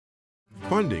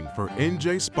Funding for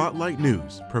NJ Spotlight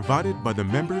News provided by the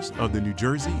members of the New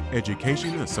Jersey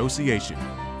Education Association,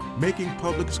 making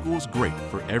public schools great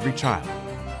for every child,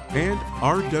 and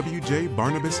RWJ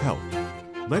Barnabas Health.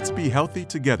 Let's be healthy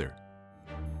together.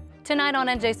 Tonight on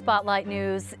NJ Spotlight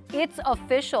News, it's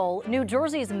official. New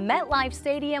Jersey's MetLife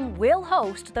Stadium will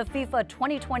host the FIFA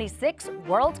 2026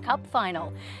 World Cup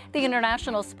Final. The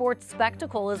international sports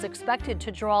spectacle is expected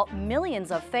to draw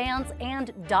millions of fans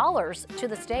and dollars to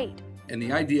the state. And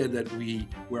the idea that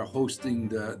we're hosting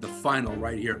the final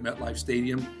right here at MetLife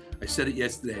Stadium, I said it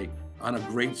yesterday, on a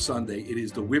great Sunday. It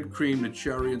is the whipped cream, the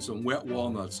cherry, and some wet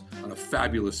walnuts on a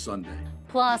fabulous Sunday.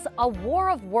 Plus, a war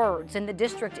of words in the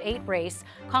District 8 race.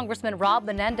 Congressman Rob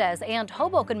Menendez and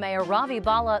Hoboken Mayor Ravi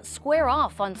Bala square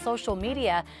off on social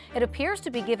media. It appears to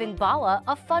be giving Bala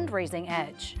a fundraising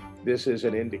edge. This is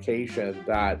an indication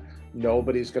that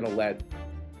nobody's going to let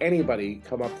anybody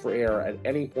come up for air at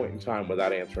any point in time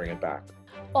without answering it back.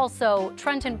 Also,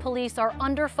 Trenton police are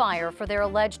under fire for their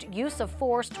alleged use of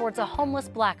force towards a homeless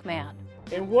black man.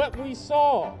 And what we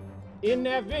saw in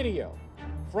that video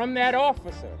from that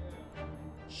officer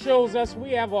shows us we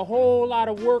have a whole lot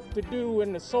of work to do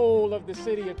in the soul of the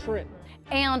city of Trenton.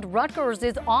 And Rutgers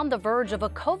is on the verge of a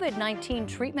COVID-19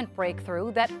 treatment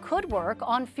breakthrough that could work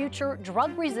on future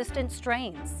drug-resistant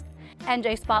strains.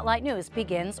 NJ Spotlight News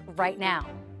begins right now.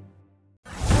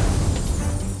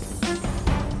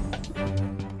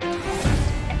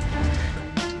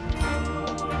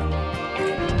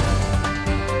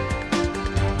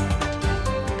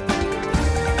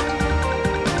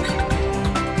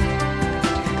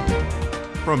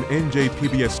 From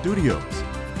NJPBS Studios,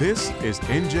 this is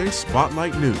NJ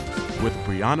Spotlight News with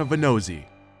Brianna Venozzi.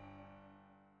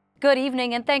 Good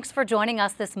evening and thanks for joining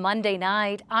us this Monday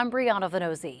night. I'm Brianna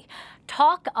Venozzi.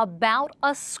 Talk about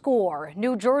a score.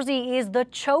 New Jersey is the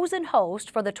chosen host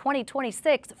for the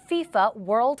 2026 FIFA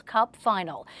World Cup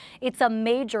Final. It's a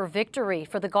major victory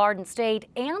for the Garden State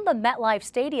and the MetLife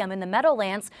Stadium in the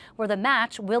Meadowlands where the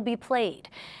match will be played.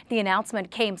 The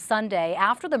announcement came Sunday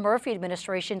after the Murphy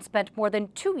administration spent more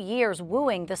than 2 years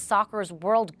wooing the soccer's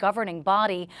world governing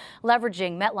body,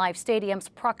 leveraging MetLife Stadium's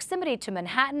proximity to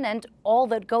Manhattan and all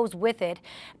that goes with it,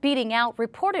 beating out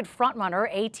reported frontrunner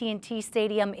AT&T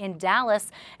Stadium in Dallas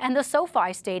and the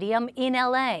SoFi Stadium in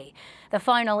LA. The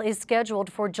final is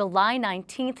scheduled for July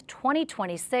 19th,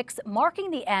 2026, marking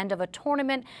the end of a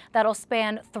tournament that'll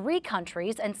span 3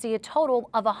 countries and see a total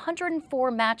of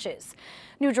 104 matches.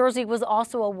 New Jersey was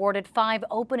also awarded 5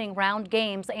 opening round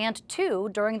games and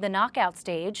 2 during the knockout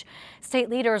stage. State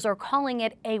leaders are calling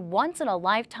it a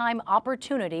once-in-a-lifetime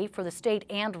opportunity for the state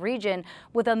and region,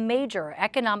 with a major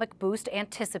economic boost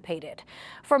anticipated.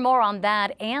 For more on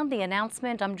that and the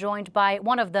announcement, I'm joined by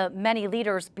one of the many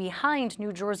leaders behind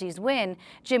New Jersey's win,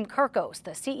 Jim Kirkos,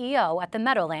 the CEO at the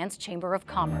Meadowlands Chamber of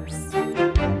Commerce.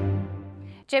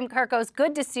 Jim Kirkos,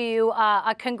 good to see you.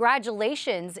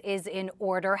 Congratulations is in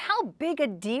order. How big a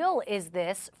deal is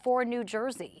this for New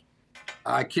Jersey?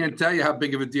 I can't tell you how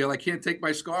big of a deal. I can't take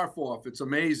my scarf off. It's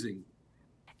amazing.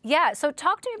 Yeah, so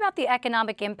talk to me about the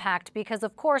economic impact, because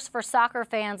of course for soccer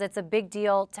fans it's a big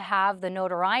deal to have the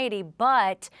notoriety,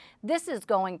 but this is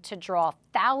going to draw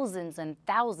thousands and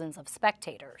thousands of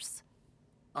spectators.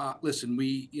 Listen,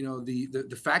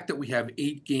 the fact that we have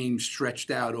 8 games stretched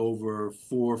out over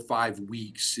 4 or 5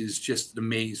 weeks is just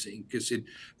amazing, because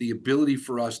the ability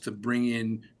for us to bring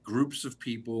in groups of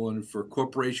people and for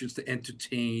corporations to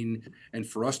entertain and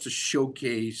for us to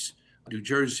showcase New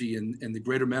Jersey and the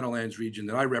greater Meadowlands region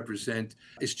that I represent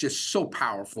is just so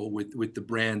powerful with the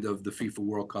brand of the FIFA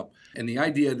World Cup. And the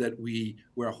idea that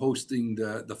we're hosting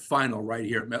the final right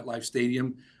here at MetLife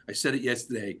Stadium, I said it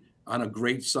yesterday, on a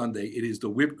great Sunday. It is the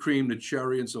whipped cream, the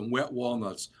cherry, and some wet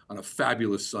walnuts on a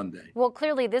fabulous Sunday. Well,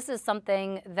 clearly this is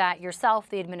something that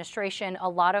yourself, the administration, a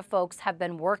lot of folks have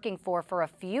been working for a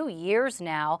few years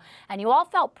now, and you all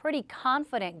felt pretty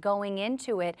confident going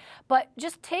into it. But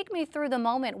just take me through the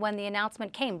moment when the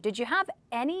announcement came. Did you have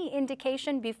any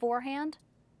indication beforehand?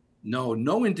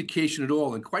 No indication at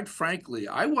all. And quite frankly,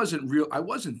 I wasn't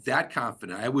that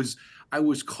confident. I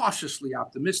was cautiously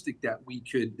optimistic that we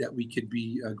could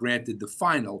be granted the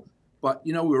final. But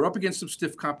we were up against some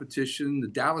stiff competition. The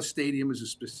Dallas Stadium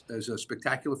is a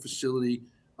spectacular facility,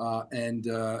 but at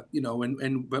the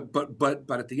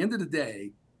end of the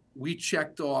day, we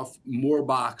checked off more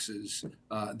boxes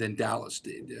than Dallas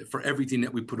did for everything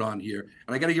that we put on here.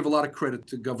 And I got to give a lot of credit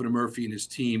to Governor Murphy and his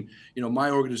team.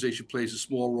 My organization plays a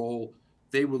small role.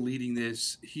 They were leading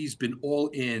this. He's been all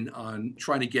in on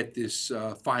trying to get this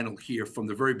final here from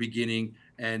the very beginning,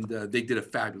 and they did a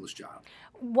fabulous job.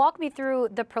 Walk me through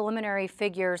the preliminary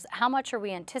figures. How much are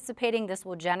we anticipating this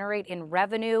will generate in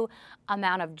revenue,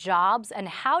 amount of jobs, and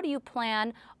how do you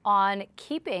plan on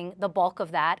keeping the bulk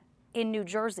of that in New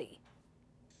Jersey?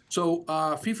 So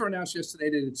FIFA announced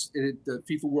yesterday that the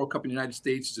FIFA World Cup in the United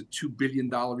States is a $2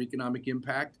 billion economic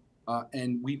impact,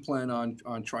 and we plan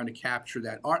on trying to capture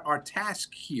that. Our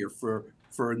task here for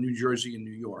New Jersey and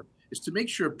New York is to make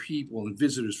sure people and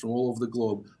visitors from all over the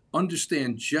globe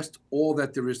understand just all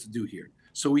that there is to do here.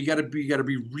 So we got to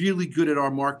be really good at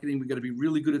our marketing. We got to be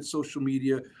really good at social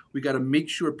media. We got to make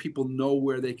sure people know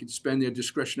where they can spend their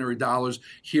discretionary dollars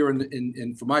here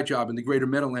in for my job in the Greater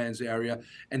Meadowlands area.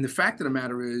 And the fact of the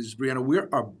matter is, Brianna, we're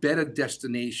a better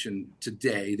destination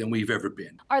today than we've ever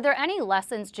been. Are there any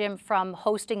lessons, Jim, from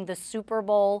hosting the Super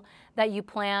Bowl that you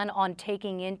plan on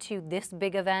taking into this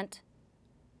big event?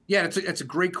 Yeah, it's a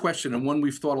great question, and one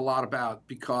we've thought a lot about,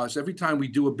 because every time we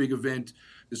do a big event,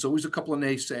 there's always a couple of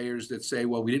naysayers that say,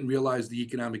 well, we didn't realize the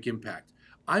economic impact.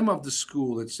 I'm of the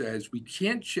school that says we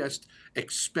can't just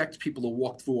expect people to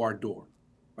walk through our door,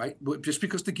 right? Just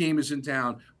because the game is in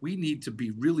town, we need to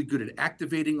be really good at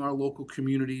activating our local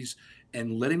communities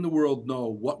and letting the world know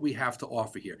what we have to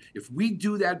offer here. If we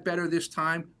do that better this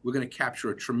time, we're going to capture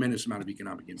a tremendous amount of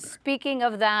economic impact. Speaking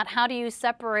of that, how do you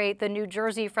separate the New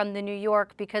Jersey from the New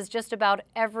York? Because just about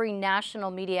every national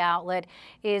media outlet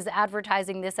is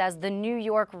advertising this as the New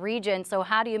York region. So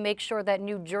how do you make sure that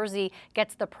New Jersey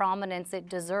gets the prominence it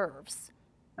deserves?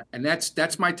 And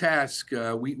that's my task.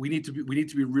 We need to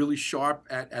be really sharp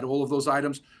at all of those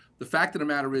items. The fact of the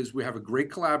matter is we have a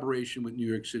great collaboration with New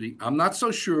York City. I'm not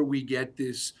so sure we get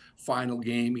this final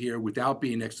game here without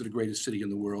being next to the greatest city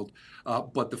in the world.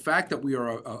 But the fact that we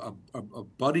are a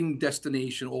budding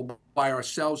destination all by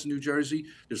ourselves in New Jersey,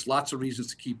 there's lots of reasons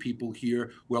to keep people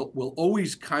here. We'll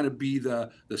always kind of be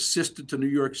the sister to New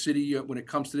York City when it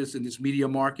comes to this in this media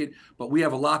market, but we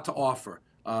have a lot to offer.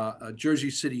 Jersey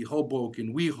City,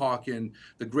 Hoboken, Weehawken,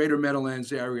 the Greater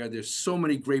Meadowlands area. There's so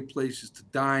many great places to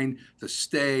dine, to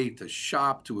stay, to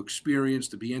shop, to experience,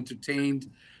 to be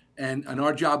entertained. And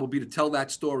our job will be to tell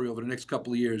that story over the next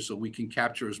couple of years so we can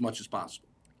capture as much as possible.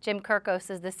 Jim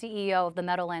Kirkos is the CEO of the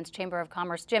Meadowlands Chamber of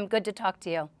Commerce. Jim, good to talk to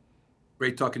you.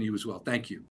 Great talking to you as well. Thank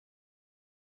you.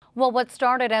 Well, what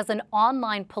started as an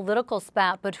online political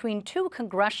spat between two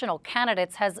congressional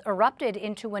candidates has erupted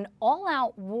into an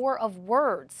all-out war of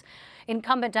words.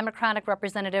 Incumbent Democratic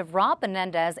Representative Rob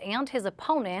Menendez and his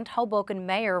opponent, Hoboken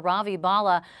Mayor Ravi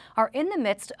Bhalla, are in the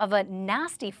midst of a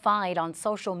nasty fight on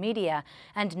social media,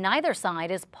 and neither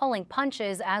side is pulling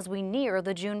punches as we near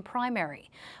the June primary.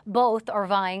 Both are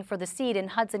vying for the seat in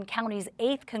Hudson County's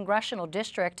 8th congressional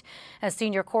district. As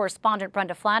senior correspondent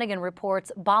Brenda Flanagan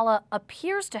reports, Bhalla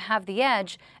appears to have the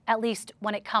edge, at least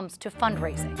when it comes to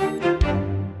fundraising.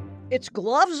 It's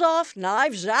gloves off,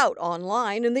 knives out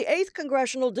online in the 8th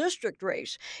congressional district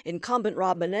race. Incumbent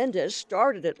Rob Menendez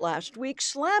started it last week,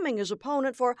 slamming his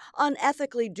opponent for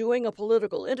unethically doing a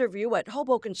political interview at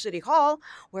Hoboken City Hall,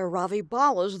 where Ravi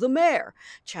Bhalla's the mayor.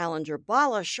 Challenger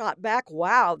Bhalla shot back,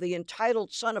 wow, the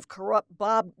entitled son of corrupt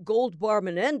Bob Goldbar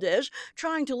Menendez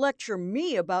trying to lecture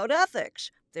me about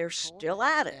ethics. They're still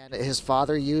at it. And his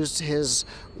father used his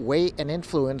weight and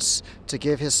influence to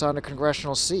give his son a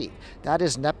congressional seat. That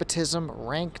is nepotism,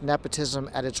 rank nepotism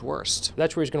at its worst.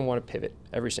 That's where he's going to want to pivot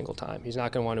every single time. He's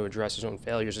not going to want to address his own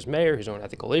failures as mayor, his own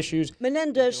ethical issues.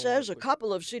 Menendez says a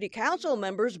couple of city council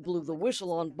members blew the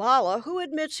whistle on Bhalla, who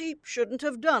admits he shouldn't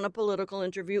have done a political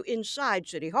interview inside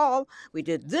City Hall. We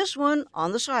did this one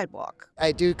on the sidewalk.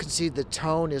 I do concede the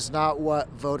tone is not what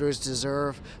voters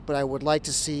deserve, but I would like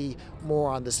to see more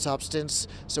on the substance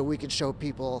so we can show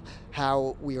people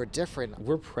how we are different.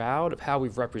 We're proud of how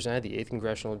we've represented the 8th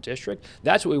congressional district.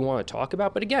 That's what we want to talk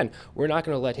about. But again, we're not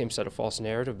going to let him set a false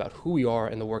narrative about who we are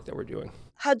and the work that we're doing.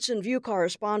 Hudson View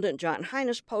correspondent John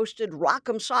Hines posted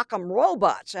Rock'em Sock'em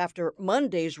Robots after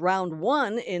Monday's round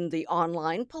 1 in the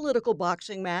online political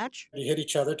boxing match. You hit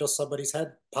each other till somebody's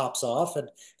head pops off, and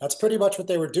that's pretty much what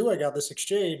they were doing on this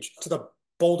exchange. To the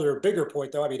bolder, bigger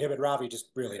point, though, I mean, him and Ravi just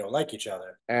really don't like each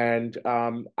other. And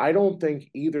I don't think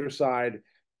either side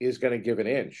is going to give an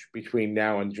inch between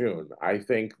now and June. I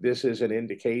think this is an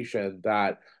indication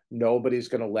that nobody's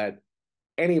going to let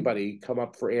anybody come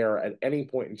up for air at any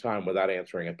point in time without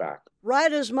answering it back.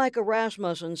 Right as Micah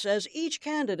Rasmussen says, each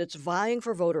candidate's vying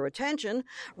for voter attention.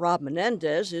 Rob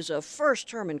Menendez is a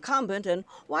first-term incumbent, and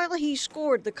while he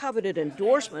scored the coveted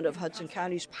endorsement of Hudson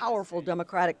County's powerful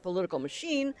Democratic political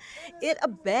machine, it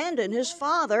abandoned his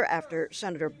father after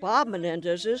Senator Bob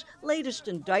Menendez's latest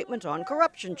indictment on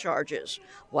corruption charges.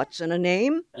 What's in a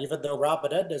name? Even though Rob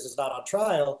Menendez is not on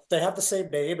trial, they have the same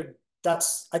name, and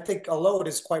that's, I think, alone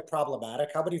is quite problematic.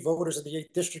 How many voters in the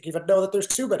 8th District even know that there's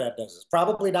two Menendezes?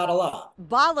 Probably not a lot.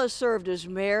 Bala served as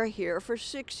mayor here for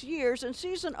 6 years and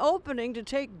sees an opening to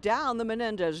take down the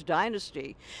Menendez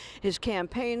dynasty. His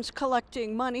campaign's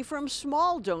collecting money from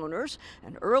small donors,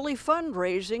 and early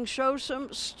fundraising shows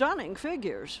some stunning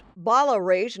figures. Bala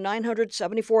raised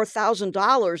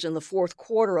 $974,000 in the fourth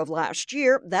quarter of last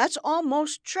year. That's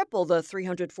almost triple the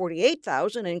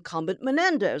 $348,000 incumbent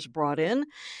Menendez brought in.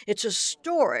 It's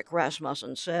historic,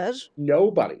 Rasmussen says.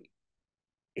 Nobody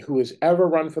who has ever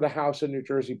run for the House in New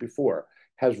Jersey before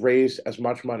has raised as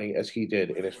much money as he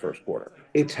did in his first quarter.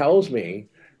 It tells me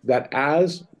that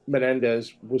as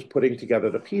Menendez was putting together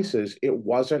the pieces, it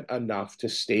wasn't enough to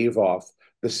stave off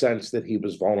the sense that he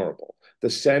was vulnerable, the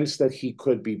sense that he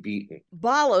could be beaten.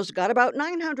 Bala's got about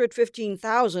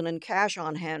 $915,000 in cash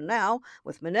on hand now,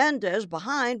 with Menendez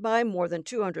behind by more than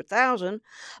 $200,000.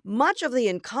 Much of the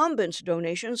incumbents'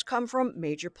 donations come from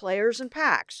major players and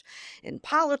PACs. In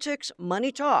politics,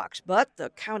 money talks, but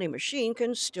the county machine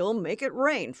can still make it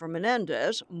rain for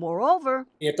Menendez. Moreover,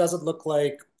 it doesn't look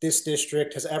like this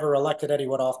district has ever elected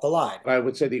anyone off the line. I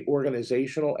would say the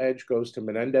organizational edge goes to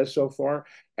Menendez so far,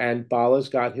 and Bala's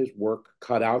got his work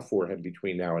cut out for him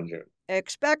between now and June.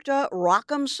 Expect a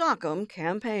Rock'em Sock'em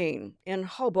campaign. In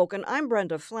Hoboken, I'm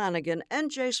Brenda Flanagan,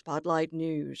 NJ Spotlight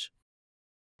News.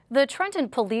 The Trenton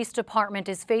Police Department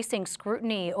is facing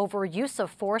scrutiny over use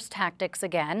of force tactics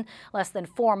again, less than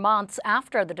 4 months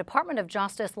after the Department of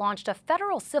Justice launched a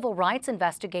federal civil rights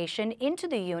investigation into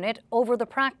the unit over the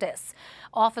practice.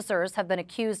 Officers have been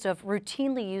accused of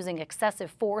routinely using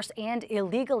excessive force and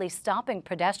illegally stopping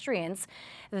pedestrians.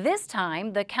 This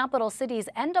time, the capital city's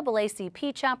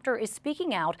NAACP chapter is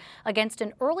speaking out against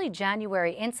an early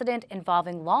January incident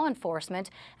involving law enforcement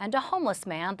and a homeless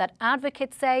man that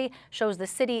advocates say shows the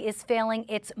city is failing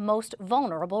its most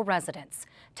vulnerable residents.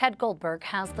 Ted Goldberg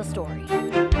has the story.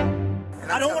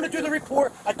 I don't want to do the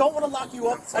report. I don't want to lock you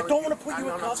up. I don't want to put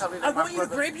you in cuffs. I want you to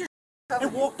grab your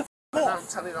and walk the off. I'm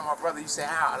telling you my brother, you say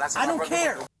how? I don't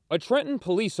care. A Trenton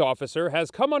police officer has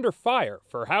come under fire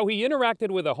for how he interacted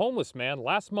with a homeless man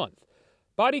last month.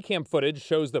 Body cam footage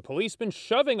shows the policeman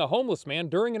shoving a homeless man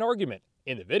during an argument.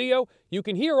 In the video, you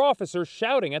can hear officers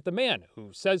shouting at the man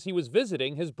who says he was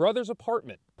visiting his brother's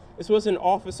apartment. This was an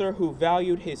officer who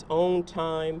valued his own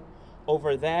time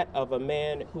over that of a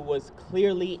man who was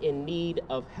clearly in need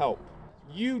of help.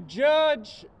 You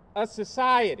judge a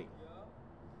society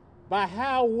by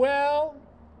how well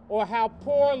or how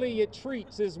poorly it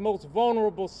treats its most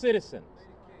vulnerable citizens.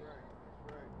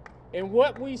 And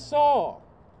what we saw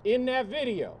in that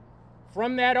video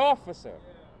from that officer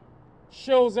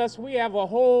shows us we have a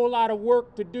whole lot of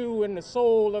work to do in the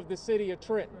soul of the city of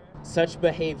Trenton. Such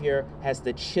behavior has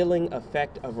the chilling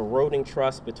effect of eroding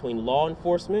trust between law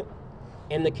enforcement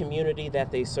and the community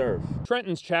that they serve.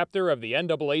 Trenton's chapter of the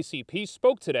NAACP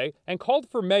spoke today and called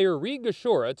for Mayor Reed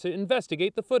Gashora to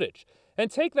investigate the footage and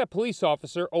take that police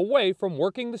officer away from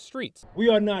working the streets. We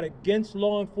are not against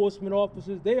law enforcement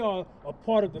officers. They are a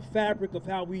part of the fabric of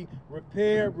how we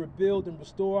repair, rebuild, and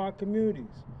restore our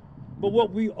communities. But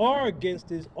what we are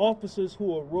against is officers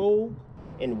who are rogue.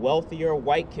 In wealthier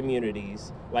white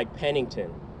communities like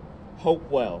Pennington,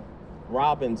 Hopewell,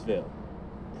 Robbinsville,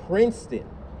 Princeton,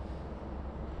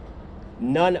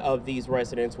 none of these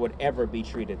residents would ever be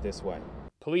treated this way.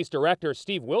 Police Director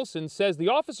Steve Wilson says the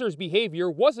officer's behavior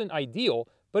wasn't ideal,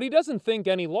 but he doesn't think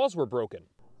any laws were broken.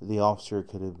 The officer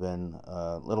could have been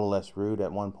a little less rude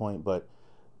at one point, but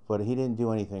he didn't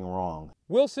do anything wrong.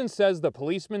 Wilson says the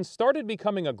policeman started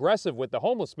becoming aggressive with the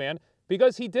homeless man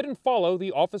because he didn't follow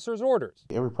the officer's orders.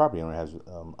 Every property owner has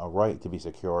a right to be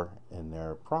secure in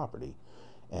their property,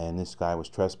 and this guy was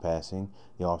trespassing.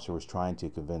 The officer was trying to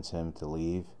convince him to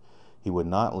leave. He would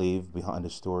not leave behind the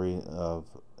story of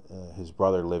his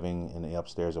brother living in the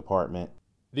upstairs apartment.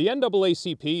 The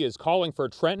NAACP is calling for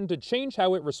Trenton to change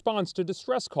how it responds to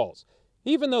distress calls,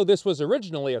 even though this was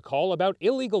originally a call about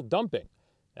illegal dumping.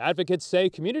 Advocates say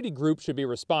community groups should be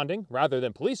responding rather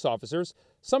than police officers,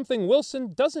 something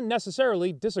Wilson doesn't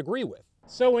necessarily disagree with.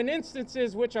 So in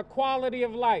instances which are quality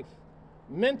of life,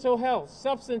 mental health,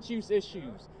 substance use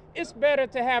issues, it's better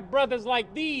to have brothers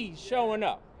like these showing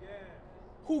up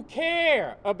who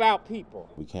care about people.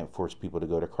 We can't force people to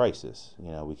go to crisis.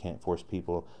 We can't force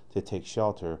people to take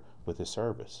shelter with a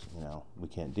service. We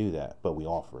can't do that, but we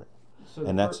offer it. So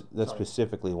and that's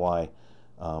specifically why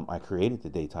I created the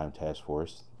Daytime Task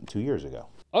Force 2 years ago.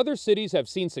 Other cities have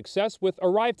seen success with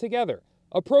Arrive Together,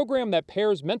 a program that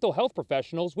pairs mental health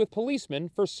professionals with policemen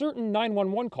for certain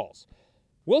 911 calls.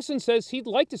 Wilson says he'd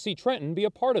like to see Trenton be a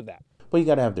part of that. But you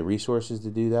got to have the resources to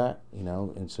do that,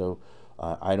 and so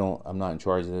I'm not in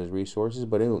charge of those resources,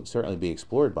 but it will certainly be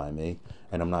explored by me,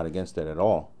 and I'm not against it at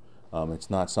all. It's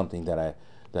not something that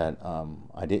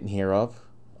I didn't hear of.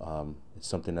 It's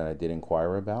something that I did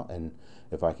inquire about, and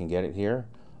if I can get it here,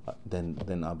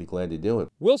 then I'll be glad to do it.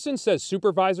 Wilson says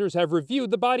supervisors have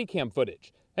reviewed the body cam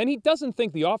footage, and he doesn't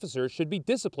think the officer should be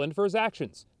disciplined for his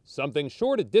actions, something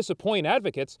sure to disappoint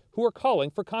advocates who are calling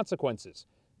for consequences.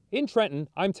 In Trenton,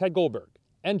 I'm Ted Goldberg,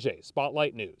 NJ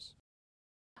Spotlight News.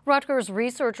 Rutgers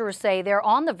researchers say they're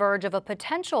on the verge of a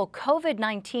potential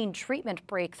COVID-19 treatment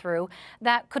breakthrough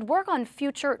that could work on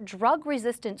future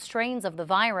drug-resistant strains of the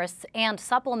virus and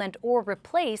supplement or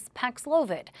replace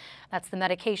Paxlovid. That's the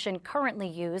medication currently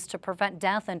used to prevent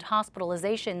death and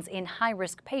hospitalizations in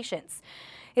high-risk patients.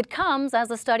 It comes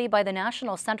as a study by the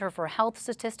National Center for Health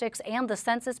Statistics and the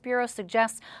Census Bureau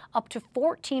suggests up to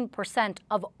 14%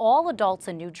 of all adults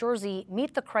in New Jersey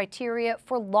meet the criteria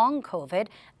for long COVID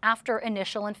after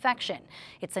initial infection.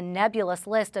 It's a nebulous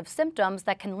list of symptoms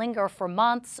that can linger for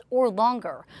months or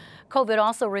longer. COVID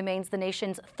also remains the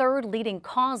nation's third leading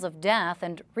cause of death,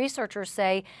 and researchers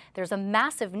say there's a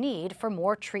massive need for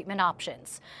more treatment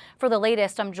options. For the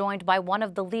latest, I'm joined by one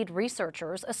of the lead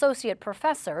researchers, Associate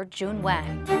Professor Jun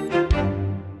Wang.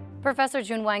 Professor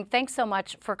Jun Wang, thanks so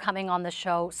much for coming on the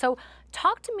show. So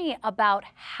talk to me about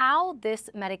how this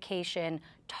medication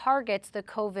targets the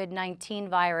COVID-19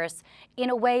 virus in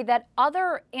a way that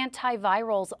other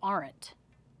antivirals aren't.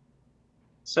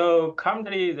 So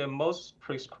currently, the most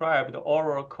prescribed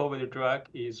oral COVID drug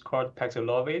is called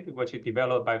Paxlovid, which is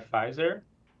developed by Pfizer.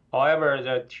 However,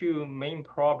 there are two main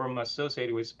problems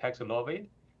associated with Paxlovid.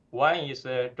 One is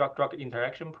a drug-drug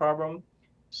interaction problem.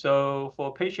 So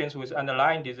for patients with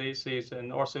underlying diseases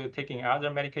and also taking other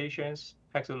medications,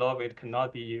 Paxlovid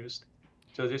cannot be used.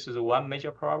 So this is one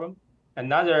major problem.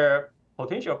 Another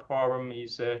potential problem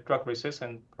is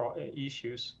drug-resistant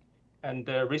issues. And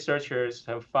the researchers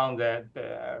have found that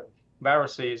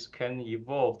viruses can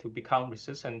evolve to become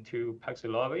resistant to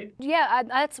Paxlovid. Yeah,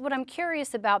 that's what I'm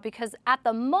curious about, because at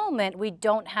the moment we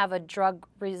don't have a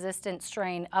drug-resistant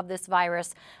strain of this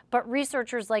virus, but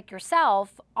researchers like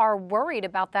yourself are worried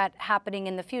about that happening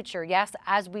in the future, yes,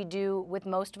 as we do with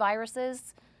most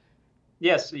viruses?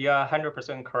 Yes, you are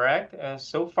 100% correct.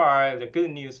 So far, the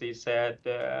good news is that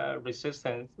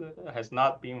resistance has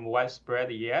not been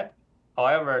widespread yet.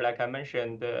 However, like I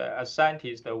mentioned, as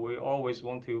scientists, we always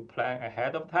want to plan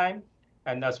ahead of time.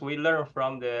 And as we learn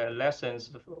from the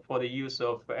lessons for the use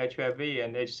of HIV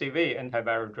and HCV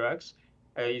antiviral drugs,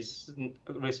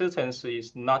 resistance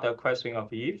is not a question of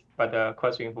if, but a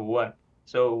question of when.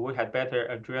 So we had better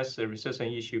address the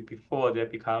resistance issue before they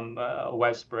become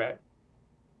widespread.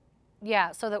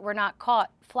 Yeah, so that we're not caught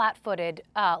flat-footed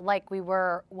like we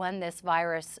were when this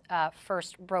virus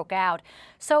first broke out.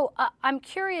 So I'm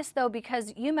curious, though,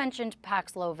 because you mentioned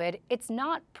Paxlovid. It's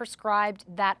not prescribed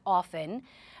that often.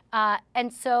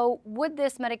 And so would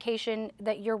this medication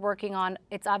that you're working on,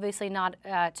 it's obviously not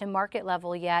to market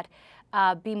level yet,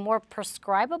 be more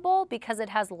prescribable because it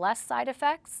has less side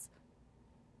effects?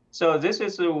 So this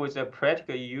is with a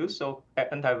practical use of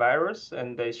antivirus,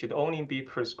 and they should only be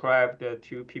prescribed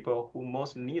to people who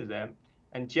most need them.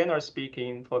 And generally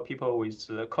speaking, for people with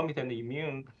a competent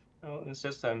immune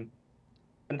system,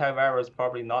 antivirus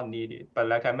probably not needed. But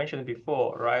like I mentioned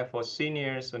before, right, for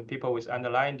seniors and people with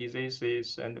underlying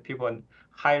diseases and people at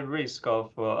high risk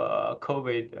of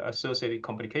COVID-associated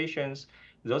complications,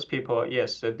 those people,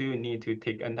 yes, they do need to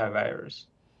take antivirus.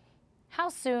 How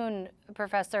soon,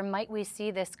 Professor, might we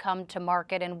see this come to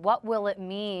market, and what will it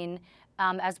mean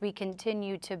as we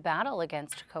continue to battle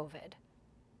against COVID?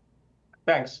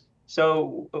 Thanks.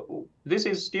 So this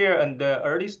is still in the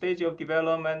early stage of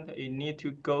development. It needs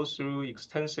to go through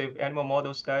extensive animal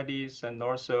model studies and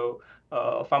also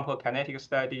pharmacokinetic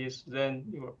studies. Then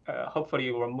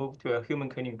hopefully we'll move to human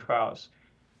clinical trials.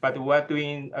 But we're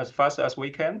doing as fast as we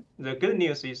can. The good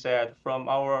news is that from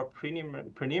our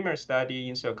preliminary study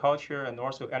in cell culture and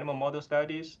also animal model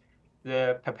studies,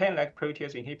 the papain-like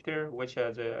protease inhibitor, which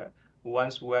are the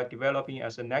ones we're developing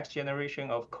as the next generation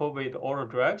of COVID oral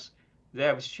drugs, they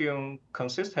have shown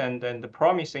consistent and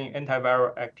promising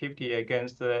antiviral activity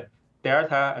against the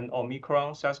Delta and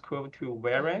Omicron SARS-CoV-2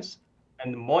 variants.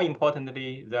 And more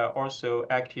importantly, they're also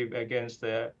active against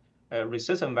the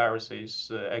resistant viruses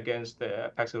against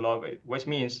the Paxlovid, which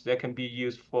means they can be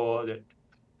used for the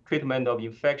treatment of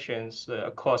infections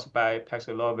caused by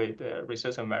Paxlovid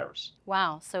resistant virus.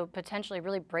 Wow, so potentially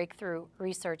really breakthrough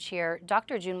research here.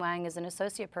 Dr. Jun Wang is an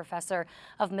associate professor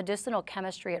of medicinal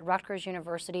chemistry at Rutgers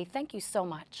University. Thank you so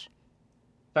much.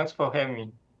 Thanks for having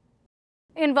me.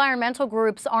 Environmental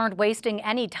groups aren't wasting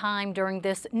any time during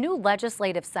this new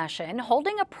legislative session,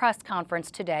 holding a press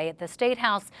conference today at the State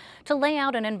House to lay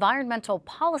out an environmental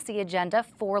policy agenda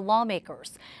for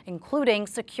lawmakers, including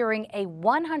securing a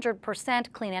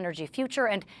 100% clean energy future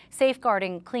and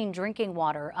safeguarding clean drinking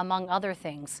water, among other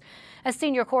things. As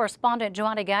senior correspondent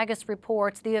Joanna Gagis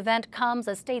reports, the event comes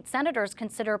as state senators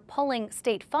consider pulling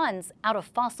state funds out of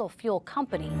fossil fuel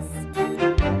companies.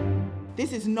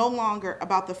 This is no longer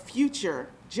about the future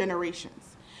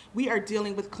generations. We are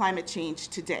dealing with climate change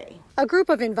today. A group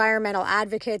of environmental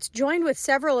advocates joined with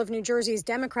several of New Jersey's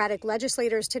Democratic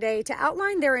legislators today to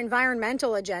outline their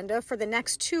environmental agenda for the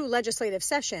next 2 legislative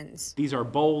sessions. These are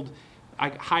bold,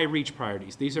 high-reach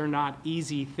priorities. These are not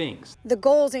easy things. The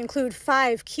goals include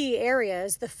 5 key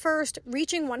areas. The first,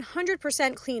 reaching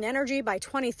 100% clean energy by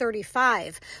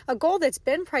 2035, a goal that's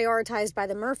been prioritized by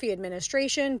the Murphy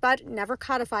administration but never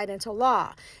codified into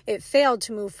law. It failed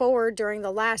to move forward during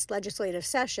the last legislative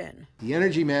session. The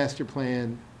Energy Master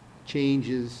Plan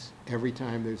changes every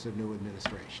time there's a new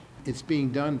administration. It's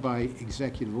being done by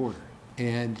executive order.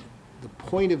 And the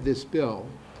point of this bill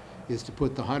is to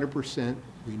put the 100%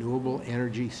 renewable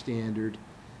energy standard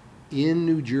in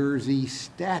New Jersey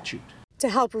statute. To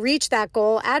help reach that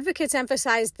goal, advocates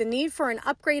emphasized the need for an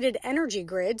upgraded energy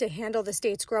grid to handle the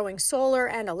state's growing solar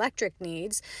and electric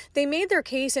needs. They made their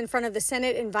case in front of the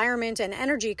Senate Environment and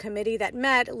Energy Committee that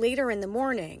met later in the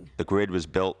morning. The grid was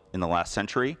built in the last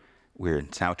century.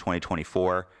 It's now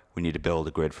 2024. We need to build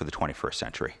a grid for the 21st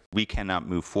century. We cannot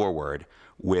move forward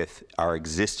with our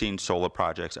existing solar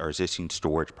projects, our existing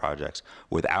storage projects,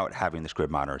 without having this grid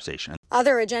modernization.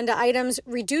 Other agenda items,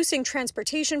 reducing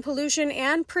transportation pollution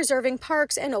and preserving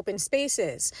parks and open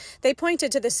spaces. They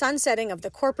pointed to the sunsetting of the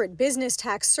corporate business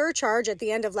tax surcharge at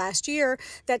the end of last year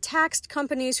that taxed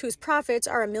companies whose profits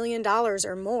are $1 million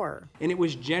or more. And it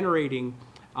was generating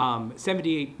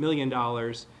 $78 million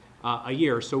a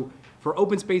year. So for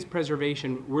open space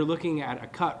preservation, we're looking at a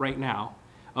cut right now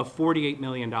of $48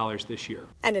 million this year.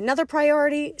 And another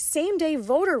priority, same-day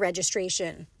voter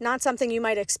registration. Not something you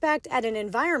might expect at an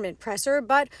environment presser,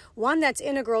 but one that's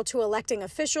integral to electing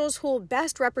officials who will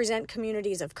best represent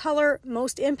communities of color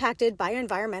most impacted by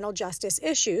environmental justice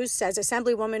issues, says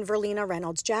Assemblywoman Verlina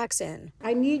Reynolds Jackson.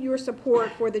 I need your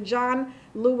support for the John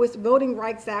Lewis Voting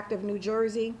Rights Act of New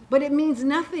Jersey, but it means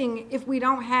nothing if we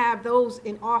don't have those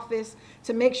in office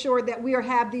to make sure that we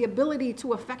have the ability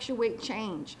to effectuate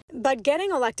change. But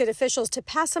getting elected officials to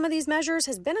pass some of these measures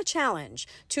has been a challenge.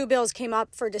 2 bills came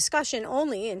up for discussion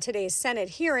only in today's Senate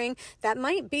hearing that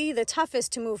might be the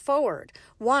toughest to move forward.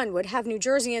 One would have New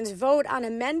Jerseyans vote on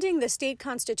amending the state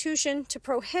constitution to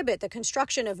prohibit the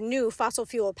construction of new fossil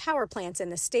fuel power plants in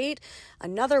the state.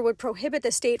 Another would prohibit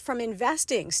the state from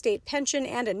investing state pension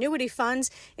and annuity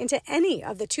funds into any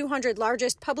of the 200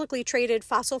 largest publicly traded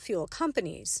fossil fuel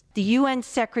companies. The UN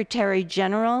Secretary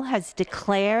General has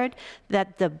declared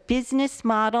that the business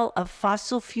model of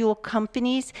fossil fuel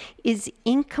companies is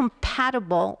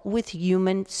incompatible with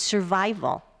human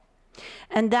survival.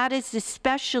 And that is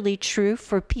especially true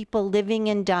for people living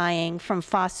and dying from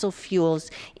fossil fuels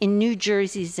in New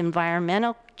Jersey's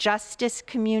environmental justice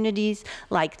communities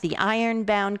like the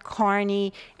Ironbound,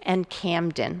 Kearney, and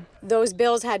Camden. Those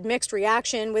bills had mixed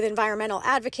reaction, with environmental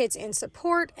advocates in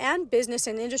support and business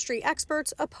and industry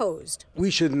experts opposed. We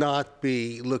should not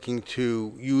be looking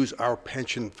to use our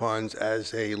pension funds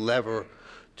as a lever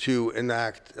to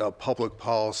enact public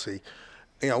policy.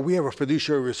 We have a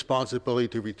fiduciary responsibility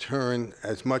to return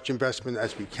as much investment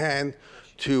as we can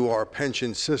to our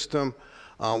pension system.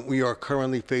 We are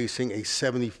currently facing a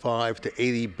 $75 to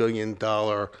 $80 billion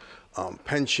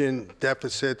pension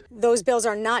deficit. Those bills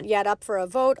are not yet up for a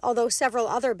vote, although several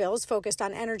other bills focused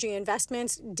on energy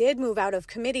investments did move out of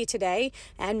committee today,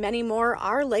 and many more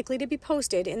are likely to be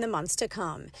posted in the months to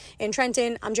come. In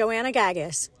Trenton, I'm Joanna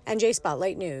Gagis, NJ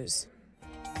Spotlight News.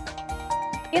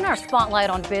 In our Spotlight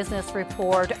on Business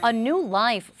report, a new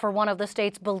life for one of the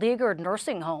state's beleaguered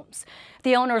nursing homes.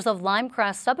 The owners of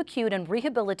Limecrest Subacute and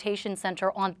Rehabilitation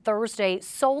Center on Thursday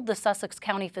sold the Sussex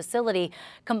County facility,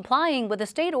 complying with a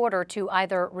state order to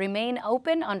either remain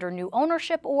open under new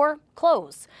ownership or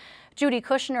close. Judy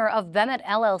Kushner of Bemet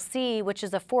LLC, which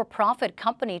is a for-profit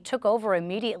company, took over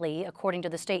immediately, according to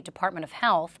the State Department of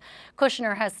Health.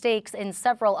 Kushner has stakes in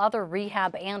several other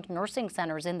rehab and nursing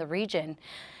centers in the region.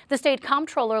 The state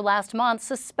comptroller last month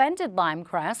suspended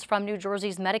Limecrest from New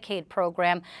Jersey's Medicaid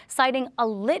program, citing a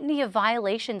litany of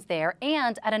violations there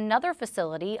and at another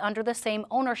facility under the same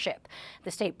ownership.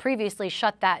 The state previously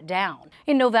shut that down.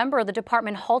 In November, the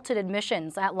department halted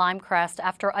admissions at Limecrest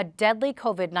after a deadly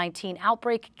COVID-19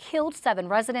 outbreak killed killed 7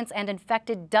 residents and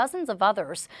infected dozens of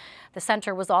others. The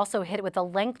center was also hit with a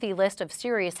lengthy list of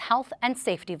serious health and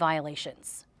safety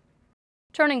violations.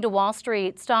 Turning to Wall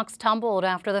Street, stocks tumbled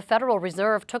after the Federal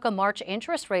Reserve took a March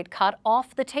interest rate cut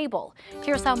off the table.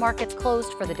 Here's how markets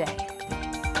closed for the day.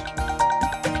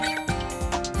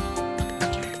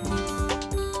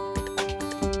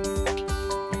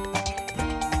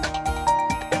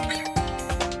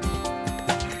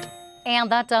 And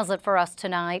that does it for us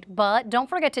tonight. But don't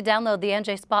forget to download the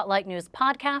NJ Spotlight News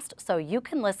podcast so you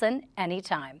can listen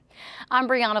anytime. I'm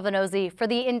Brianna Venozzi for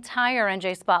the entire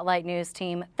NJ Spotlight News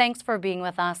team. Thanks for being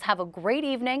with us. Have a great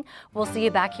evening. We'll see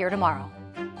you back here tomorrow.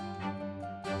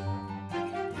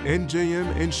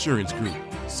 NJM Insurance Group,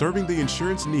 serving the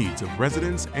insurance needs of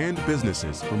residents and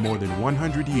businesses for more than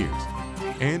 100 years.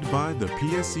 And by the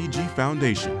PSCG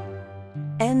Foundation.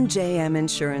 NJM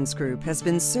Insurance Group has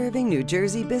been serving New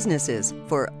Jersey businesses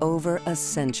for over a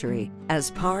century.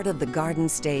 As part of the Garden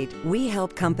State, we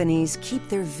help companies keep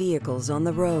their vehicles on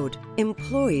the road,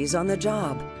 employees on the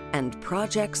job, and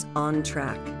projects on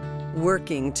track.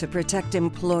 Working to protect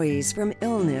employees from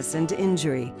illness and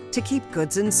injury, to keep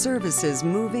goods and services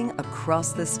moving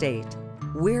across the state.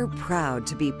 We're proud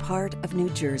to be part of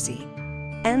New Jersey.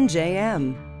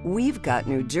 NJM, we've got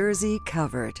New Jersey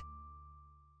covered.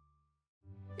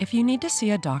 If you need to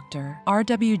see a doctor,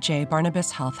 RWJ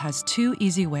Barnabas Health has 2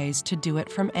 easy ways to do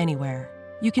it from anywhere.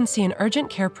 You can see an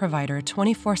urgent care provider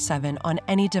 24/7 on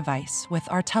any device with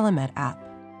our Telemed app.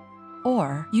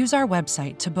 Or use our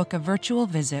website to book a virtual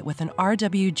visit with an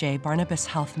RWJ Barnabas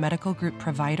Health Medical Group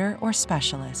provider or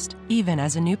specialist, even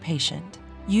as a new patient.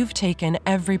 You've taken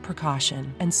every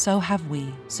precaution, and so have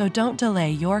we, so don't delay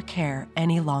your care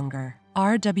any longer.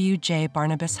 RWJ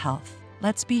Barnabas Health.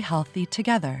 Let's be healthy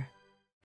together.